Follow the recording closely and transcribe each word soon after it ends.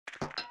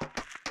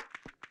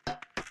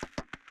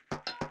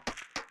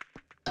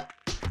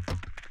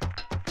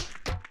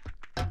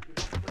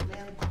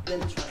then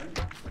turn.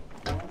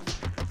 1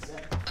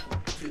 set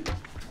 2.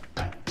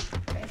 Right.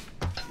 Okay.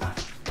 Come on.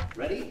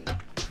 Ready?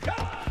 Go!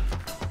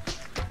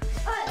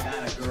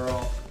 Got it,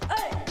 girl.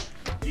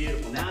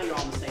 Beautiful. Now you're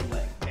on the same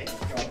leg. Okay.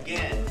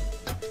 Again.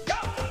 Go!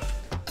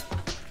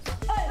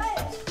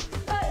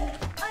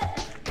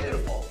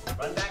 Beautiful.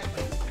 Run back,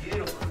 please.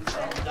 Beautiful.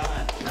 Well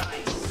done.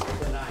 Nice.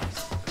 Super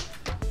nice.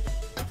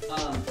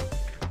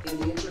 In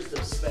the interest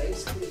of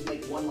space, please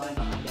make one line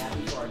behind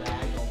Gabby for our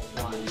diagonal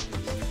line.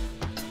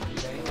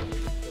 Okay?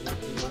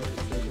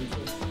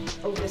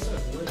 Oh, yes, sir.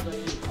 Where's my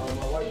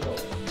white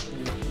belt?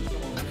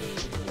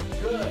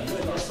 Good.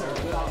 Yes, sir.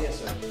 Yes,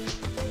 sir.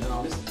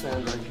 No, this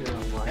stand right here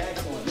on my.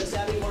 Excellent. Miss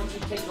Abby, why don't you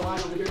take the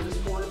line over here to this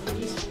corner,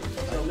 please?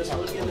 So Miss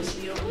Olivia, Miss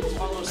Neil, please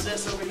follow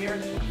Sis over here.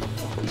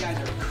 You guys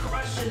are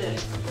crushing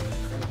it.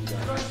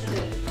 Crushing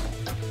it.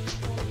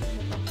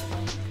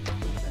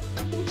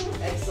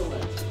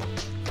 Excellent.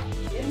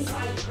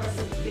 Inside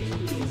crescent kick,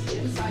 please.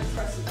 Inside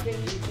crescent kick,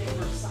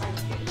 chamber side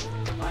kick.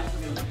 Right,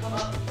 we're going to come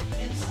up.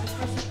 Inside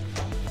crescent,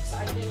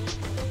 side kick.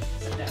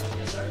 Sit down.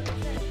 Yes, sir.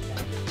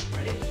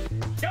 Ready?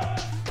 Go!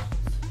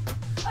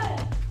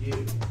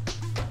 Beautiful.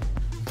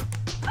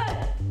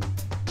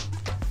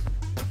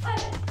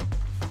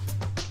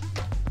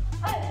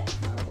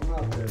 Come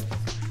out there.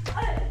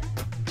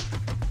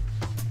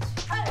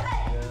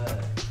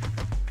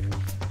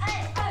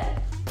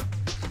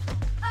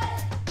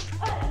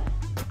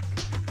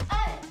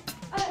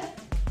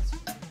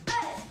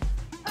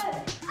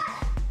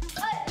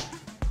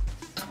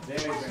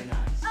 Very, very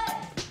nice.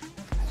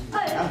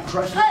 I'm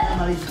crushing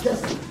somebody's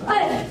chest.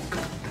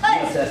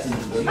 Testing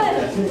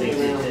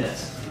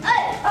this.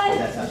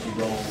 That's how she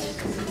rolls.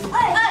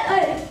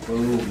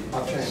 Boom.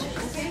 I'll change.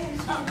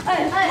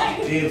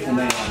 Beautiful,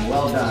 man.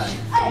 Well done.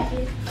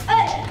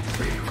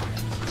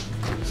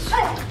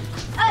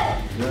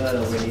 Good,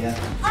 Olivia.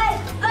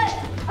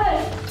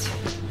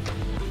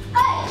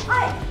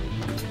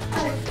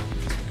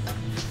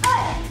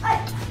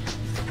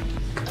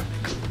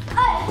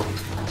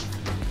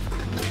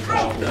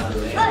 Well done,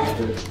 man.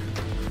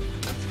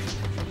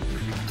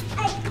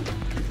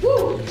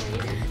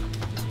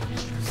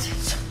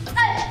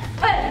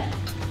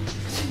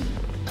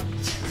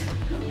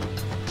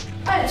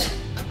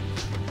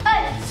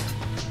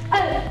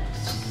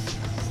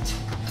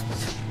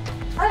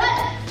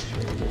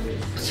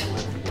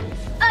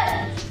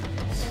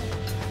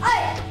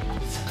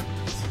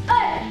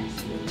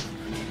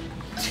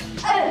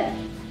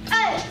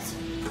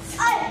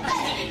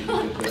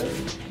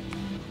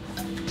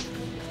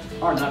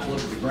 Hard not to look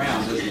at the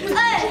ground, isn't it?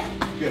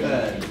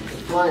 Good.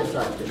 Flying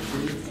side kick.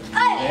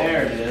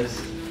 There it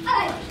is.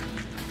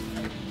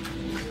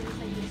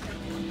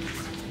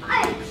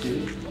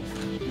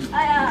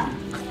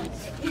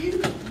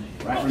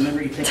 Right,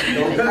 remember you take the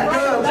goal.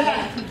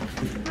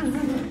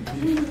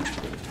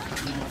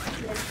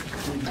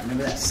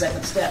 Remember that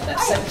second step. That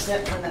second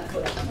step, turn that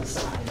foot out to the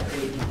side.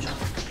 There you go.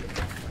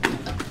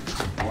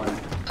 One.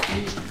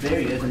 There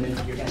he is, and then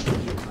you're going to get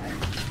it, right?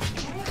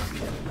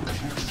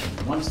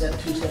 One step,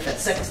 two step. That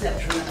second step,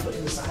 turn that foot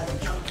to the side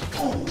and jump.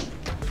 Boom.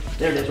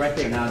 There it is, right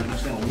there. Now you're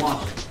just going to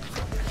launch it.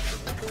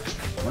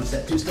 One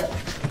step, two step.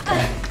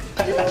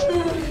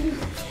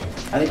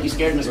 I think you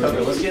scared Miss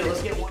Coco. Let's get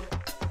one.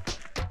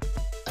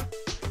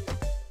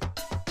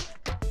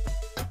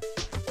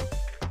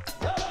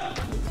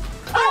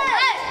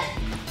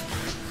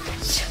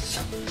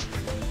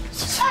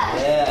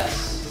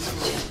 Yes.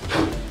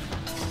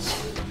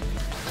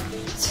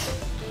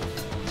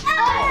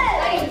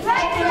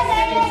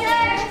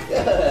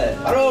 Good.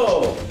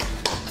 Bravo.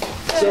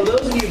 So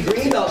those of you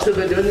green belts who have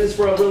been doing this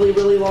for a really,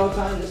 really long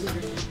time, this is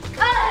your...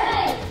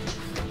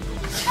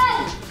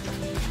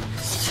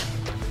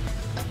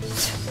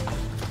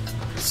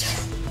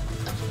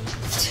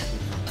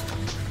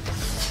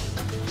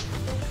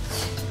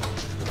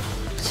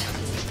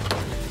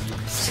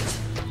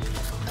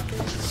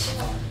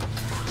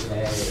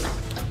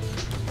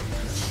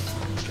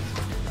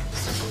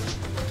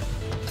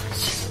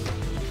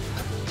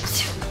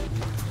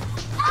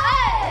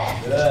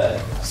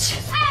 Good.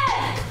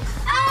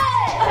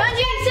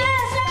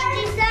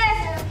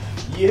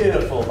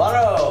 Beautiful.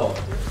 Baro.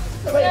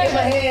 Everybody give him a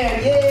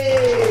hand.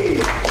 Yay.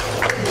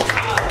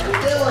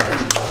 Dylan.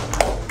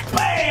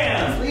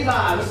 Bam.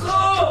 Levi. Let's go.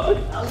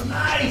 That was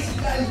nice.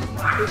 You guys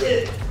rocked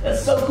it.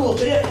 That's so cool.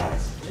 Good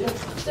guys. You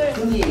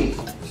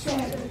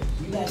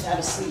guys have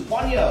a seat.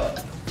 Juanio.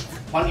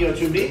 Juanio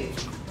 2B.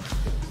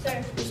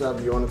 Sir. What's up?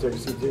 You want to take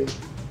a CT?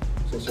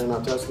 Since you're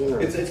not testing? Or?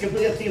 It's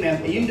completely up to you,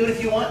 man. You can do it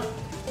if you want.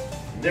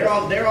 They're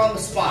on the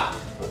spot.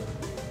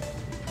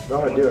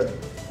 Go ahead, do it.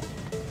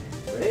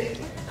 Ready?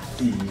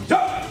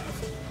 Jump!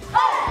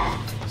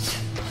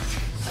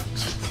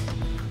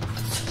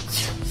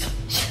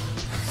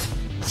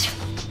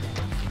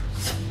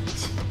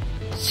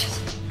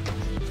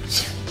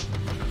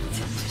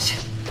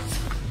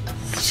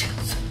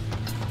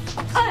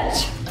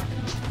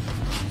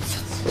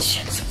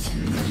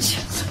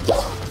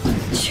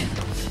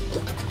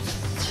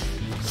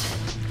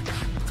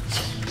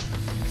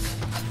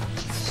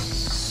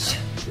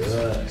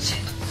 Good.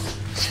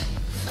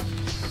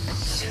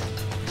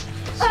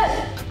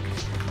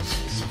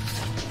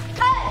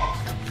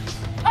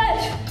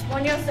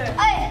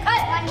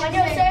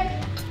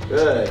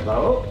 Good.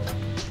 Bravo.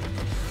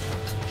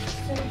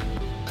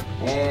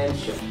 And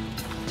show.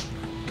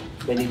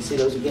 They need to see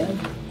those again.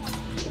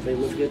 They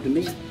look good to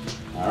me.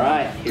 All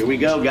right, here we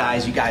go,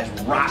 guys. You guys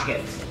rock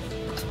it.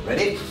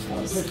 Ready?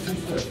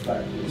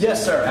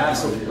 Yes, sir.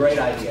 Absolutely. Great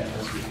idea.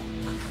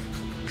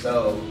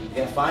 So,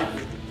 yeah, fine.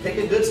 Pick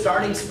a good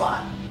starting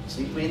spot.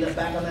 See if we end up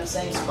back on that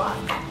same spot.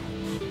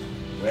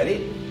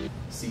 Ready?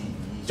 See.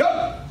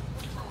 Jump!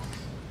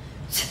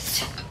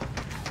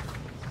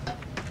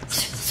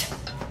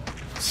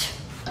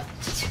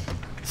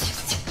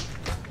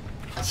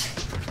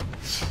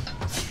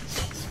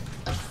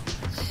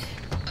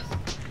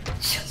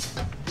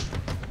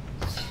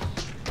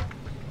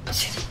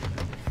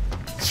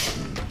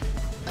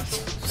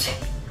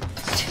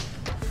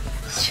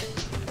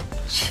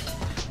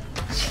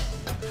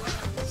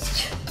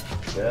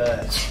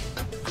 Good.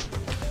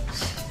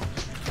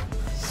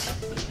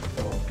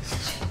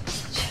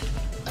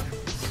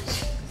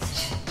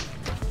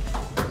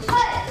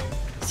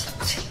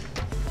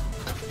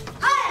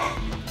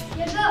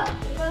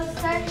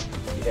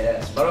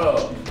 Yes,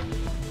 bro.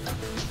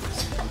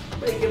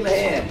 Make him a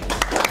hand.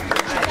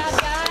 Good job,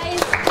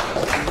 guys.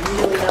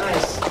 Really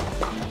nice.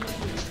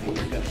 You're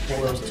going to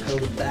pull those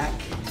toes back.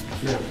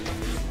 Yeah.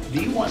 Do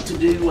you want to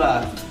do,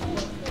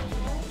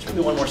 show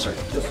me one more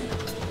circle.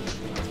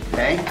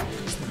 Okay?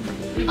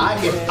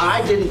 If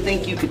I didn't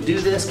think you could do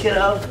this,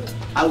 kiddo,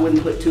 I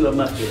wouldn't put 2 of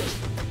them up here.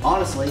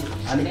 Honestly,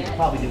 I think you could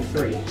probably do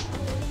 3.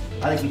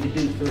 I think you could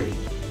do 3.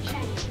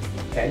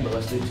 Okay, but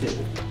let's do 2.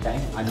 Okay?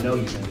 I know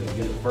you're going to do it.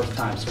 You're the first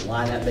time, so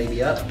line that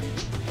baby up.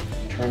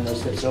 Turn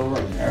those hips over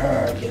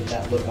and get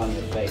that look on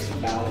your face.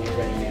 And bow when you're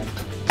ready, man.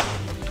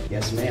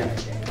 Yes, ma'am.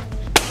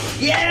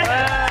 Yeah!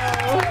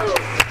 Wow.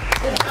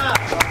 Good job.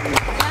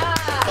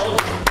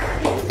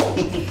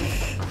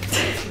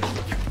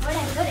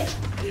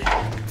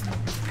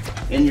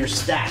 In your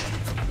stack.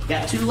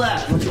 Got 2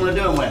 left. What you want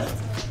to do them with?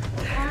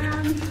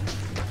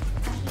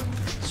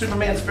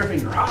 Superman's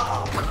flipping.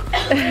 Wow.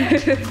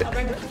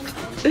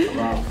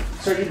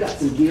 Sir, you've got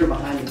some gear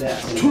behind your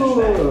desk.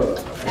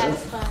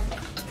 That's fun.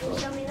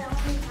 Show me that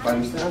one.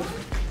 Fighting stance.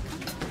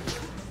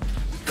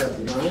 Step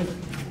 9.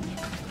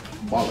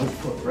 Ball and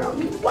foot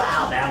round.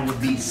 Wow, that would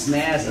be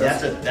snazzy.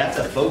 That's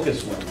a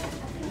focus one.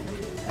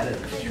 That is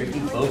a tricky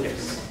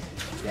focus.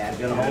 Dad's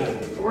gonna hold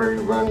it. Where are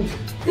you running?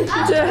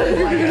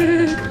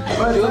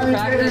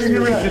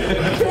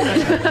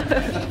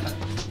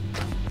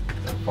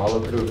 Follow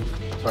through.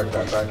 Tuck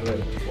that back leg.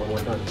 One more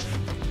time.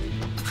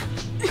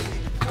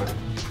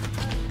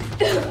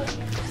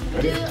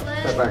 Ready?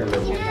 Step back a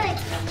little more.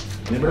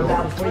 Put it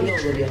down before you go,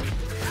 Olivia.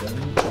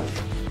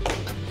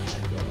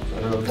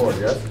 Another forward,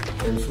 yes?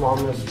 And small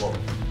and small.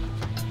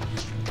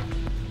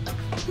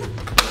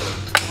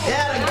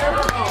 Yeah,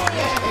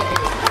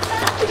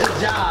 good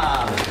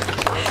job.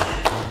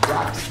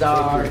 Rock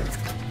star.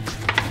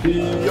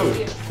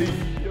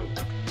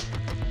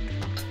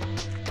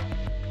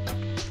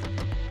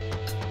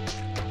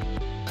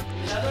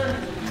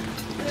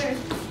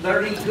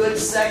 30 good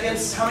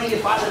seconds. How many do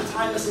you fight at a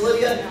time, Miss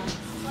Olivia?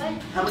 What?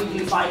 How many do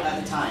you fight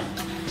at a time?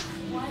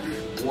 1.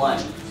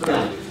 1.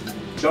 Good.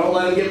 Don't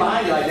let them get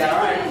behind you like that. All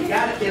right, you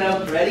got it,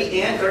 kiddo.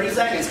 Ready? And 30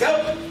 seconds.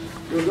 Go.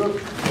 Go.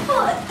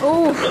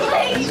 Oh.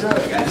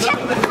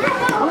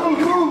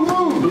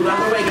 Move out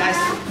of the way, guys.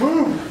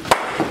 Move.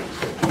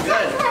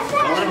 Good.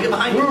 Don't let them get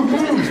behind you.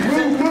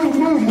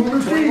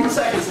 Move. 20 more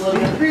seconds,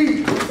 Olivia.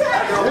 Feet.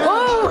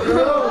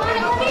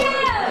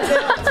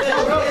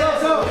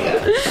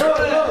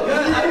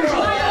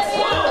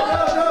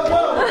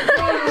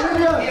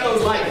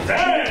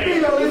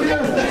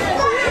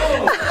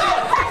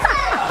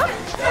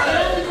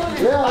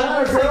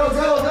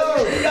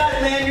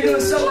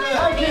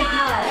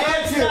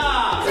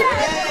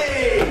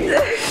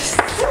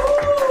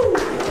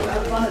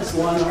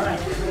 One, all right.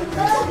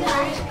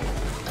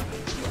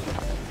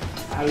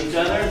 Out each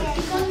other.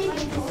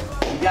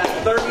 You got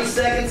 30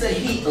 seconds of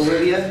heat,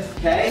 Olivia.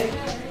 Okay?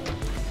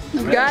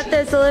 You got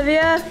this,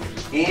 Olivia.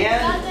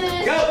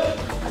 And go.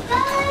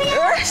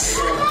 Yes.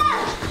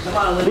 Come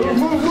on, Olivia.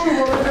 Move.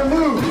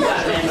 You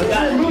got it, man. You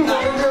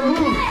got it.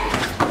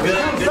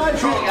 Good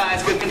control,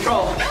 guys. Good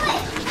control.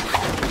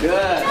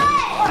 Good.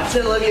 That's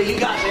it, Olivia. You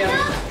got it, man.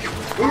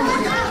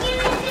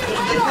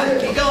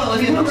 Keep going,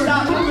 Olivia. Don't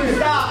stop. Don't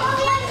stop.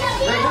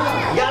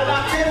 You got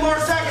about 10 more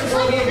seconds,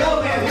 Olivia.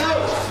 Go, man. Go.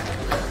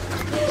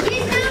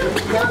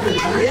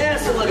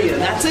 Yes, Olivia.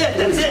 That's it.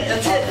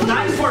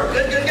 Nice work.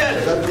 Good.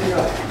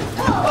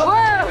 Whoa.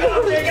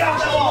 Get off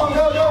that wall.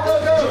 Go.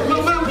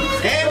 Move.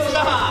 And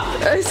stop.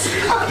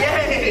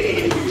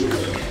 Yay.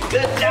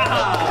 Good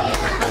job.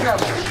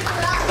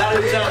 About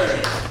each other.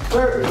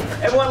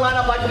 Everyone line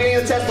up like the beginning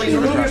of the test, please.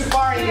 Remove your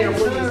sparring gear,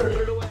 please.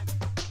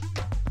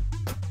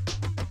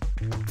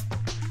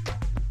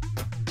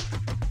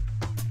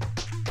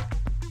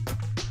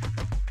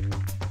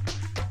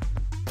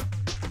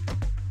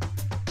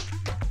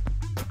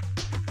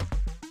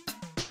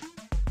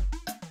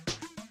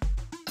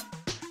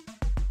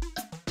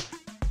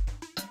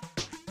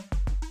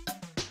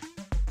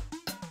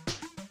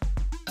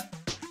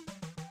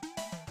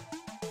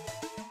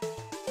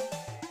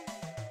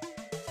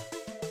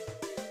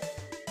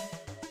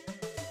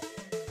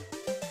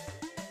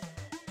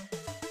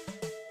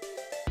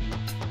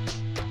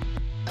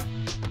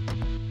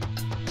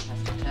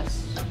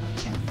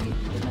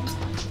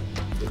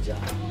 Good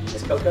job.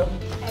 Miss Coco?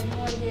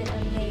 Everyone did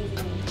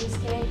amazing.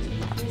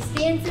 Your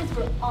stances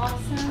were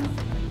awesome.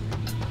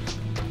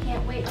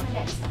 Can't wait on the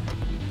next one.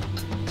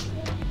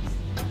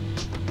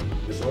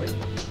 Miss Lori?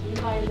 You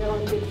guys are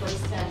on good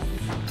first tests.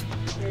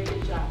 Very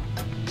good job.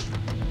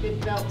 Good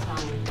belt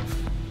time.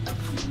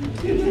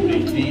 It's a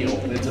big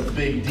deal. It's a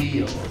big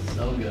deal.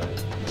 So good.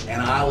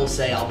 And I will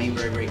say, I'll be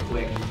very, very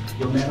quick.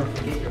 You'll never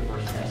forget your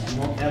first test.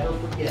 You won't ever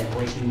forget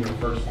breaking your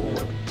first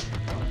board.